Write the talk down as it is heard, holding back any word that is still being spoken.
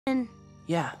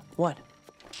Yeah, what?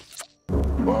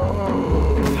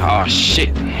 Oh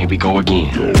shit, here we go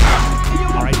again.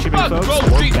 Alright, shipping folks,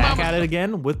 we're back at it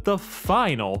again with the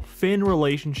final Finn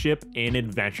relationship in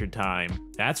Adventure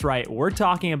Time. That's right, we're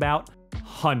talking about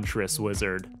Huntress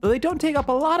Wizard. Though they don't take up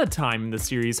a lot of time in the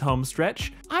series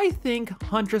homestretch, I think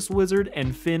Huntress Wizard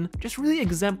and Finn just really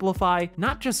exemplify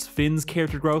not just Finn's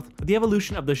character growth, but the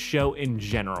evolution of the show in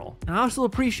general. And I also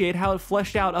appreciate how it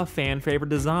fleshed out a fan favorite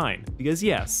design. Because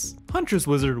yes, Huntress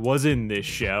Wizard was in this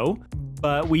show,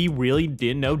 but we really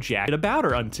didn't know jack about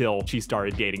her until she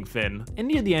started dating Finn. And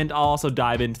near the end, I'll also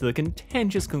dive into the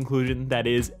contentious conclusion that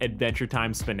is Adventure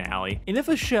Time's finale. And if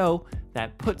a show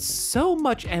that puts so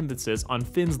much emphasis on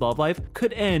Finn's love life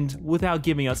could end without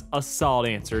giving us a solid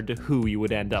answer to who you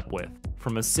would end up with.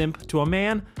 From a simp to a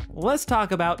man, let's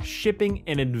talk about shipping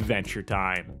in Adventure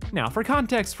Time. Now, for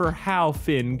context for how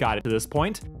Finn got it to this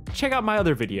point, check out my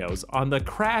other videos on the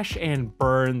crash and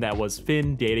burn that was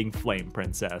Finn dating Flame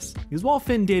Princess. Because while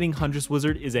Finn dating Huntress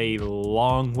Wizard is a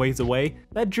long ways away,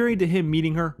 that journey to him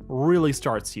meeting her really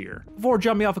starts here. Before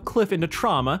jumping off a cliff into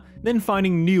trauma, then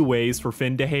finding new ways for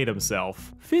Finn to hate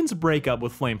himself. Finn's breakup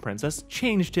with Flame Princess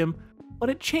changed him, but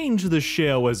it changed the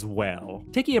show as well.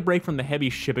 Taking a break from the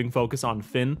heavy shipping focus on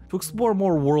Finn to explore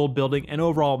more world building and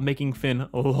overall making Finn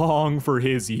long for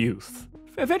his youth.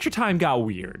 Adventure Time got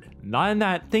weird. Not in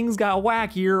that things got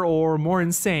wackier or more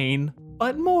insane,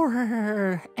 but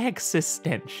more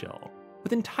existential.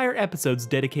 With entire episodes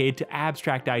dedicated to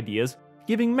abstract ideas,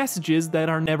 giving messages that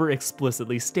are never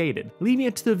explicitly stated, leaving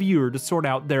it to the viewer to sort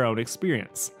out their own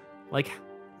experience. Like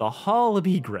the Hall of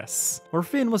Egress, where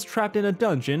Finn was trapped in a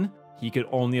dungeon. He could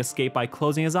only escape by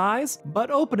closing his eyes,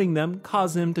 but opening them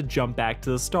caused him to jump back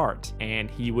to the start. And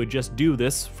he would just do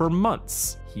this for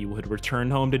months. He would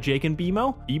return home to Jake and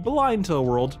BMO, be blind to the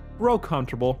world, grow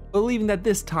comfortable, believing that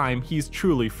this time he's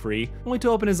truly free, only to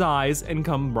open his eyes and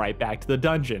come right back to the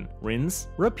dungeon. Rinse,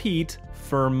 repeat,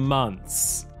 for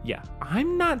months. Yeah,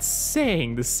 I'm not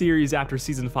saying the series after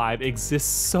season 5 exists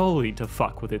solely to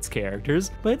fuck with its characters,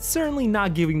 but it's certainly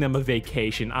not giving them a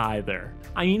vacation either.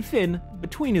 I mean, Finn,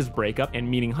 between his breakup and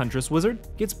meeting Huntress Wizard,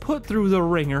 gets put through the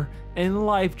ringer, and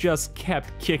life just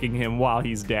kept kicking him while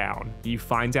he's down. He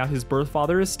finds out his birth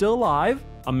father is still alive,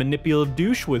 a manipulative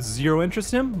douche with zero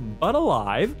interest in him, but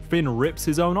alive. Finn rips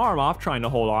his own arm off trying to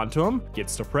hold on to him,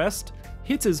 gets depressed,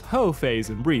 hits his hoe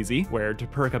phase in Breezy, where to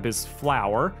perk up his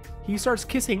flower, he starts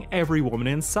kissing every woman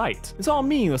in sight. It's all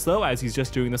meaningless though, as he's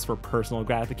just doing this for personal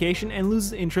gratification and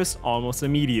loses interest almost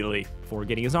immediately, before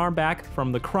getting his arm back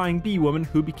from the crying bee woman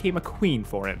who became a queen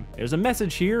for him. There's a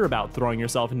message here about throwing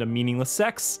yourself into meaningless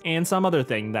sex, and some other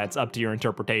thing that's up to your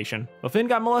interpretation. But Finn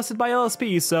got molested by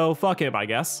LSP, so fuck him, I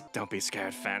guess. Don't be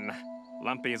scared, Finn.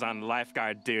 Lumpy's on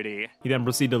lifeguard duty. He then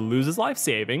proceeded to lose his life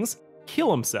savings, kill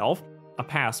himself, a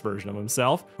past version of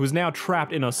himself, who's now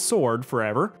trapped in a sword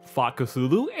forever, fought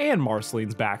Cthulhu and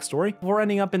Marceline's backstory, before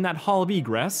ending up in that Hall of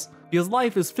Egress, because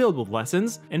life is filled with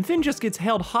lessons, and Finn just gets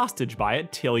held hostage by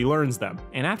it till he learns them.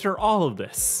 And after all of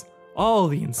this, all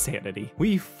the insanity,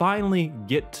 we finally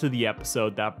get to the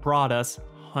episode that brought us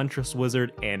Huntress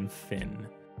Wizard and Finn.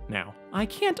 Now, I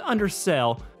can't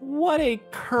undersell what a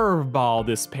curveball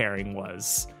this pairing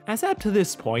was, as up to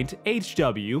this point,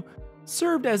 HW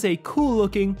served as a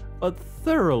cool-looking but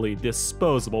thoroughly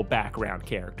disposable background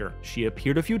character. She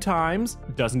appeared a few times,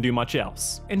 doesn't do much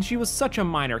else. And she was such a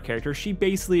minor character, she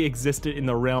basically existed in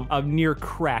the realm of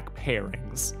near-crack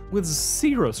pairings, with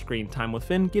zero screen time with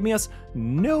Finn giving us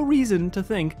no reason to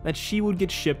think that she would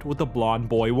get shipped with the blonde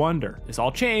boy wonder. This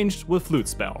all changed with Flute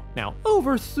Spell. Now,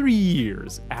 over 3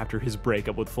 years after his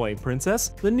breakup with Flame Princess,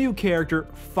 the new character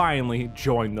finally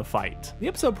joined the fight. The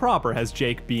episode proper has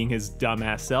Jake being his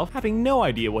dumbass self, having no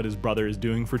idea what his brother is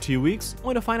doing for 2 weeks,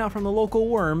 only to find out from the local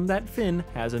worm that Finn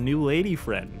has a new lady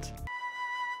friend.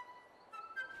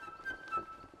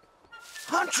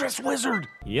 Huntress Wizard!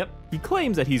 Yep, he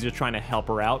claims that he's just trying to help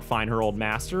her out find her old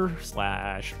master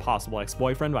 / possible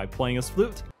ex-boyfriend by playing his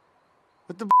flute.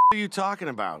 What the are you talking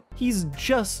about? He's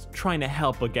just trying to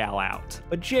help a gal out.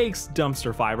 But Jake's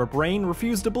dumpster fire brain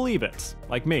refused to believe it.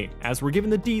 Like me, as we're given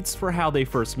the deets for how they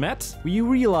first met, we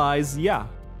realize, yeah,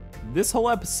 this whole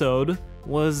episode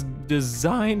was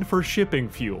designed for shipping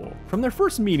fuel. From their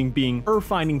first meeting being her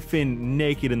finding Finn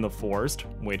naked in the forest,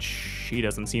 which she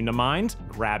doesn't seem to mind,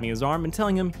 grabbing his arm and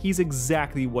telling him he's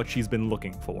exactly what she's been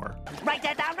looking for. Write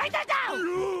that down, write that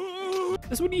down!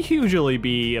 This would usually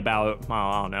be about, well,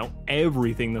 I don't know,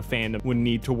 everything the fandom would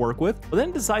need to work with, but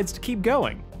then decides to keep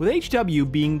going, with HW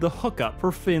being the hookup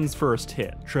for Finn's first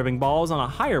hit. Tripping balls on a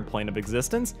higher plane of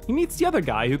existence, he meets the other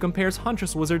guy who compares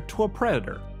Huntress Wizard to a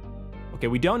predator. Okay,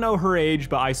 we don't know her age,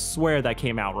 but I swear that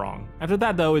came out wrong. After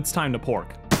that though, it's time to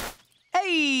pork.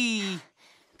 Hey!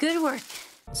 Good work.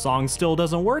 The song still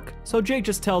doesn't work, so Jake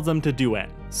just tells them to duet,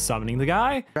 summoning the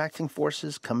guy. Attracting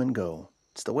forces come and go.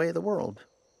 It's the way of the world.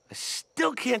 I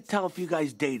still can't tell if you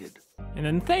guys dated. And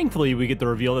then thankfully we get the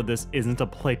reveal that this isn't a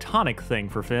platonic thing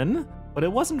for Finn, but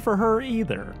it wasn't for her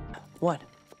either. What?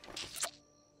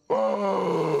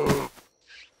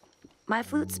 My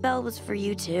flute spell was for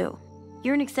you too.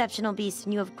 You're an exceptional beast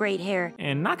and you have great hair.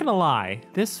 And not gonna lie,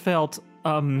 this felt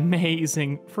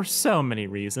amazing for so many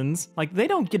reasons. Like, they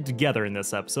don't get together in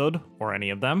this episode, or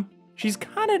any of them. She's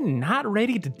kinda not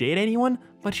ready to date anyone,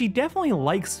 but she definitely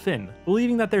likes Finn,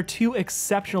 believing that they're two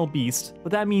exceptional beasts,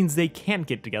 but that means they can't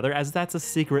get together as that's a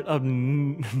secret of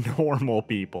normal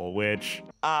people, which...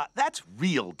 That's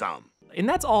real dumb. And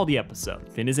that's all the episode.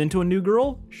 Finn is into a new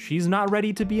girl, she's not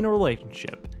ready to be in a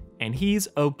relationship, and he's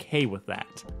okay with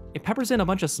that. It peppers in a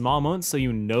bunch of small moments so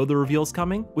you know the reveal's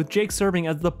coming, with Jake serving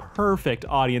as the perfect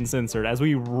audience insert as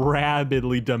we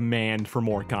rabidly demand for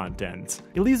more content.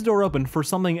 It leaves the door open for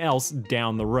something else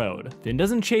down the road. Finn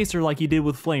doesn't chase her like he did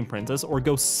with Flame Princess or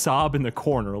go sob in the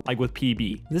corner like with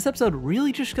PB. This episode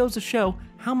really just goes to show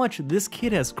how much this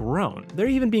kid has grown. There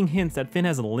even being hints that Finn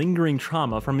has lingering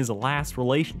trauma from his last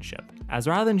relationship, as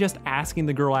rather than just asking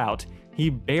the girl out, he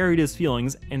buried his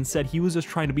feelings and said he was just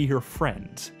trying to be her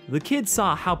friend. The kid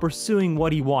saw how pursuing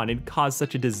what he wanted caused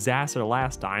such a disaster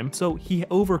last time, so he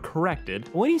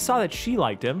overcorrected. When he saw that she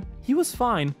liked him, he was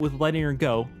fine with letting her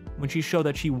go when she showed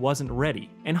that she wasn't ready.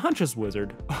 And Huntress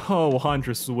Wizard, oh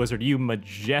Huntress Wizard, you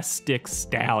majestic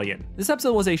stallion. This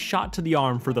episode was a shot to the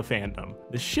arm for the fandom.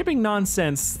 The shipping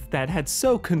nonsense that had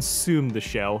so consumed the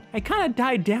show had kind of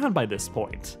died down by this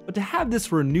point, but to have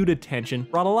this renewed attention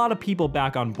brought a lot of people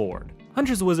back on board.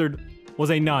 Huntress Wizard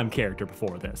was a non-character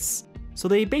before this, so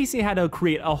they basically had to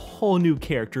create a whole new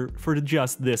character for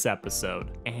just this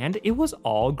episode. And it was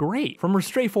all great. From her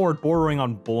straightforward, bordering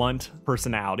on blunt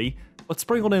personality, but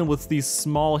sprinkled in with these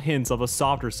small hints of a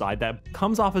softer side that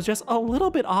comes off as just a little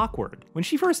bit awkward. When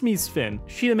she first meets Finn,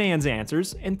 she demands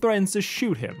answers and threatens to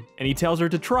shoot him, and he tells her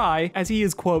to try as he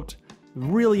is, quote,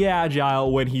 really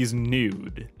agile when he's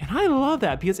nude. And I love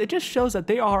that because it just shows that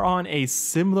they are on a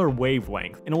similar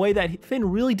wavelength in a way that Finn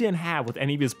really didn't have with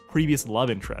any of his previous love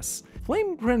interests.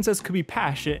 Flame Princess could be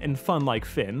passionate and fun like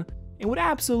Finn, and would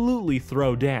absolutely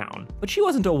throw down. But she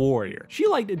wasn't a warrior. She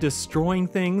liked destroying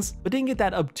things, but didn't get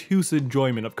that obtuse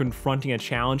enjoyment of confronting a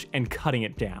challenge and cutting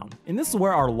it down. And this is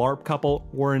where our LARP couple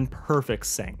were in perfect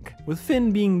sync, with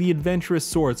Finn being the adventurous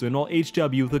swordsman while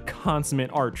HW the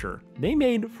consummate archer. They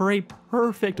made for a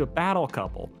perfect battle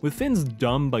couple, with Finn's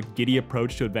dumb but giddy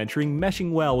approach to adventuring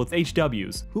meshing well with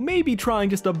HW's, who may be trying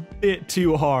just a bit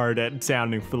too hard at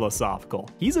sounding philosophical.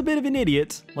 He's a bit of an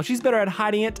idiot, while she's better at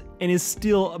hiding it and is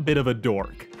still a bit of a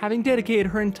dork. Having dedicated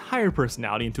her entire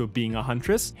personality into being a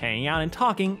huntress, hanging out and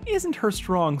talking isn't her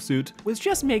strong suit, which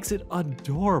just makes it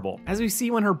adorable. As we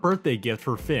see when her birthday gift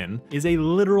for Finn is a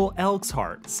literal elk's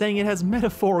heart, saying it has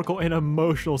metaphorical and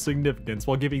emotional significance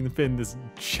while giving Finn this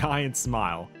giant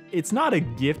smile. It's not a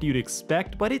gift you'd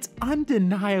expect, but it's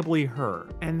undeniably her.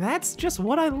 And that's just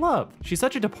what I love. She's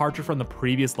such a departure from the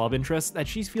previous love interest that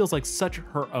she feels like such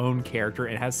her own character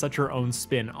and has such her own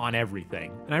spin on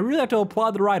everything. And I really have to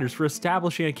applaud the writers for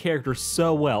establishing a character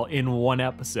so well in one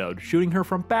episode, shooting her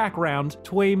from background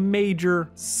to a major,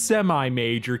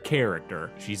 semi-major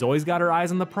character. She's always got her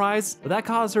eyes on the prize, but that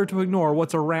caused her to ignore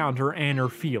what's around her and her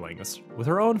feelings, with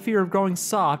her own fear of growing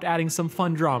soft adding some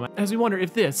fun drama, as we wonder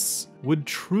if this would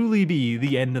truly be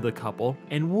the end of the couple,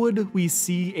 and would we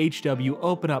see HW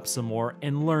open up some more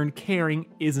and learn caring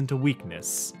isn't a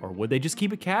weakness, or would they just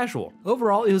keep it casual?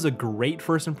 Overall, it was a great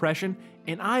first impression,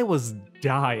 and I was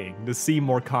dying to see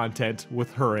more content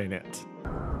with her in it.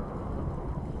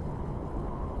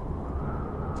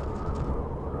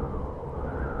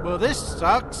 Well, this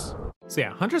sucks. So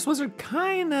yeah, Huntress Wizard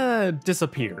kinda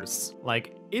disappears.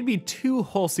 Like, it'd be 2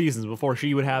 whole seasons before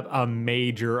she would have a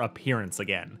major appearance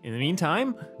again. In the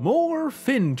meantime, more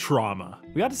Finn trauma.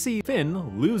 We got to see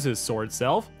Finn lose his sword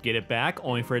self, get it back,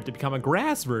 only for it to become a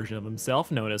grass version of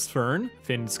himself known as Fern.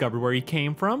 Finn discovered where he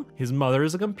came from, his mother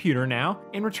is a computer now,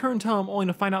 and returned home only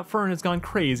to find out Fern has gone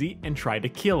crazy and tried to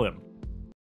kill him.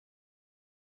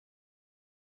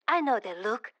 I know that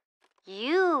look.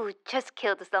 You just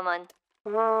killed someone.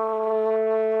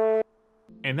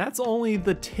 And that's only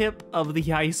the tip of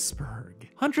the iceberg.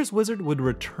 Huntress Wizard would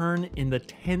return in the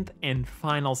 10th and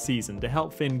final season to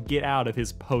help Finn get out of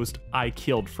his post-I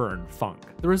killed Fern funk.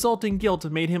 The resulting guilt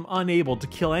made him unable to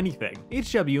kill anything.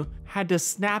 HW had to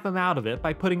snap him out of it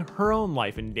by putting her own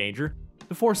life in danger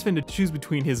to force Finn to choose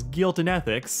between his guilt and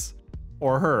ethics,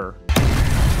 or her.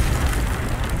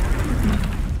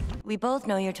 We both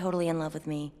know you're totally in love with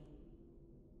me.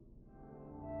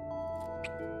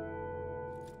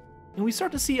 And we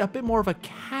start to see a bit more of a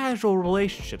casual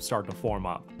relationship start to form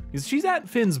up. Because she's at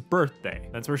Finn's birthday.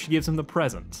 That's where she gives him the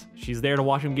present. She's there to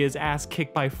watch him get his ass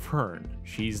kicked by Fern.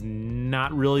 She's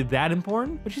not really that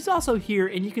important, but she's also here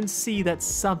and you can see that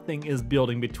something is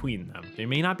building between them. They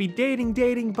may not be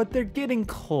dating, but they're getting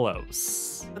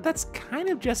close. But that's kind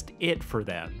of just it for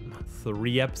them.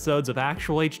 3 episodes of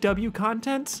actual HW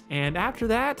content, and after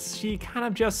that, she kind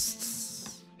of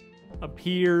just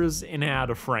appears in and out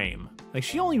of frame. Like,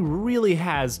 she only really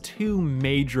has 2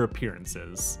 major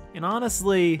appearances. And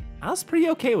honestly, I was pretty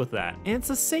okay with that. And it's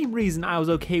the same reason I was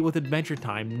okay with Adventure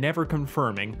Time never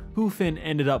confirming who Finn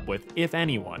ended up with, if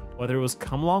anyone. Whether it was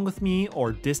Come Along With Me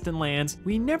or Distant Lands,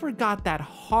 we never got that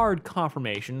hard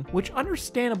confirmation, which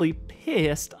understandably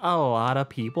pissed a lot of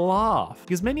people off.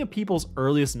 Because many of people's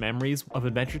earliest memories of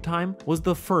Adventure Time was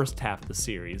the first half of the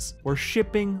series, where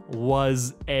shipping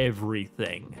was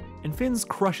everything. And Finn's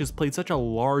crushes played such a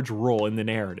large role in the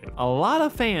narrative. A lot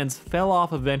of fans fell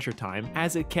off Adventure Time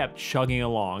as it kept chugging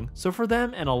along, so for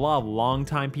them and a lot of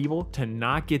longtime people to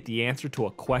not get the answer to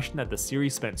a question that the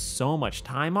series spent so much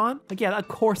time on, like, yeah, of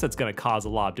course that's gonna cause a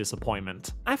lot of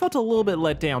disappointment. I felt a little bit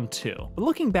let down too, but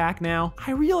looking back now,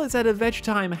 I realized that Adventure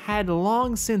Time had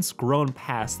long since grown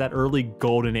past that early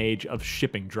golden age of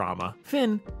shipping drama.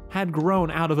 Finn had grown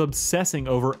out of obsessing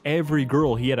over every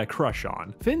girl he had a crush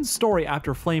on. Finn's story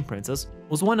after Flame Princess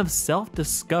was one of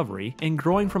self-discovery and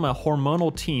growing from a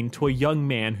hormonal teen to a young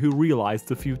man who realized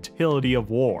the futility of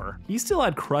war. He still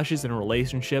had crushes and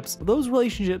relationships, but those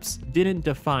relationships didn't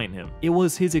define him. It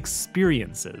was his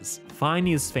experiences,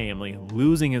 finding his family,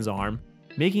 losing his arm,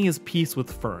 making his peace with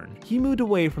Fern. He moved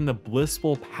away from the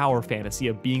blissful power fantasy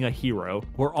of being a hero,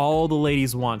 where all the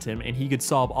ladies want him and he could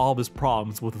solve all of his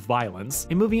problems with violence,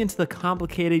 and moving into the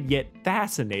complicated yet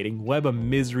fascinating web of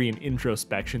misery and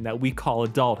introspection that we call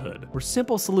adulthood, where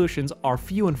simple solutions are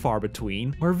few and far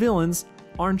between, where villains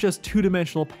aren't just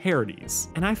two-dimensional parodies.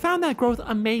 And I found that growth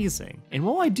amazing. And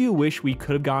while I do wish we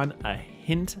could have gone a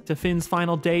hint to Finn's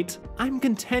final date, I'm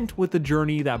content with the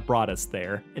journey that brought us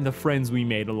there and the friends we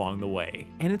made along the way.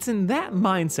 And it's in that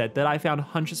mindset that I found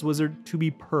Huntress Wizard to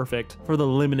be perfect for the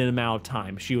limited amount of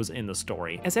time she was in the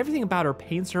story, as everything about her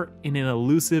paints her in an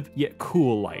elusive yet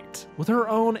cool light, with her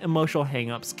own emotional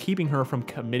hangups keeping her from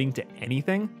committing to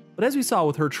anything. But as we saw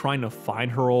with her trying to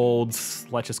find her old,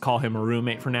 let's just call him a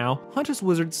roommate for now, Huntress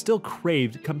Wizard still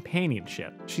craved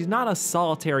companionship. She's not a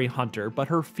solitary hunter, but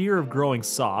her fear of growing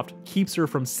soft keeps her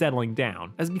from settling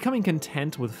down, as becoming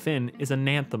content with Finn is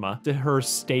anathema to her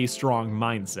stay strong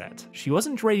mindset. She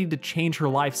wasn't ready to change her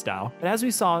lifestyle, but as we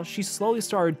saw, she slowly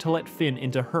started to let Finn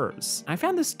into hers. I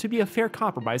found this to be a fair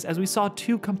compromise, as we saw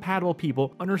 2 compatible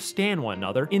people understand one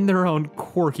another in their own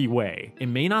quirky way. It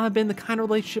may not have been the kind of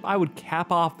relationship I would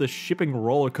cap off the shipping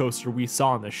roller coaster we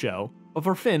saw in the show, but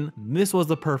for Finn, this was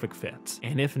the perfect fit.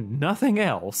 And if nothing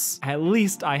else, at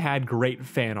least I had great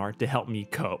fan art to help me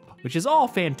cope, which is all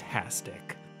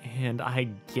fantastic. And I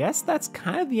guess that's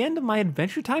kind of the end of my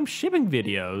Adventure Time shipping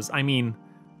videos. I mean,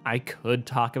 I could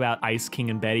talk about Ice King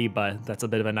and Betty, but that's a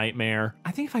bit of a nightmare.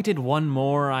 I think if I did one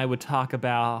more, I would talk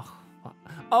about,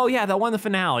 oh yeah, that one, the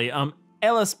finale,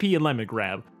 LSP and Lemon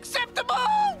Grab. Acceptable!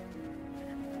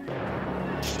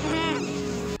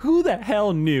 Who the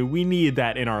hell knew we needed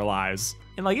that in our lives?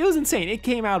 And like, it was insane. It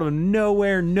came out of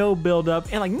nowhere, no build up,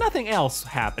 and like nothing else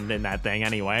happened in that thing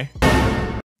anyway.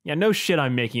 Yeah, no shit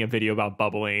I'm making a video about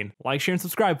bubbling. Like, share, and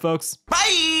subscribe, folks.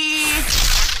 Bye!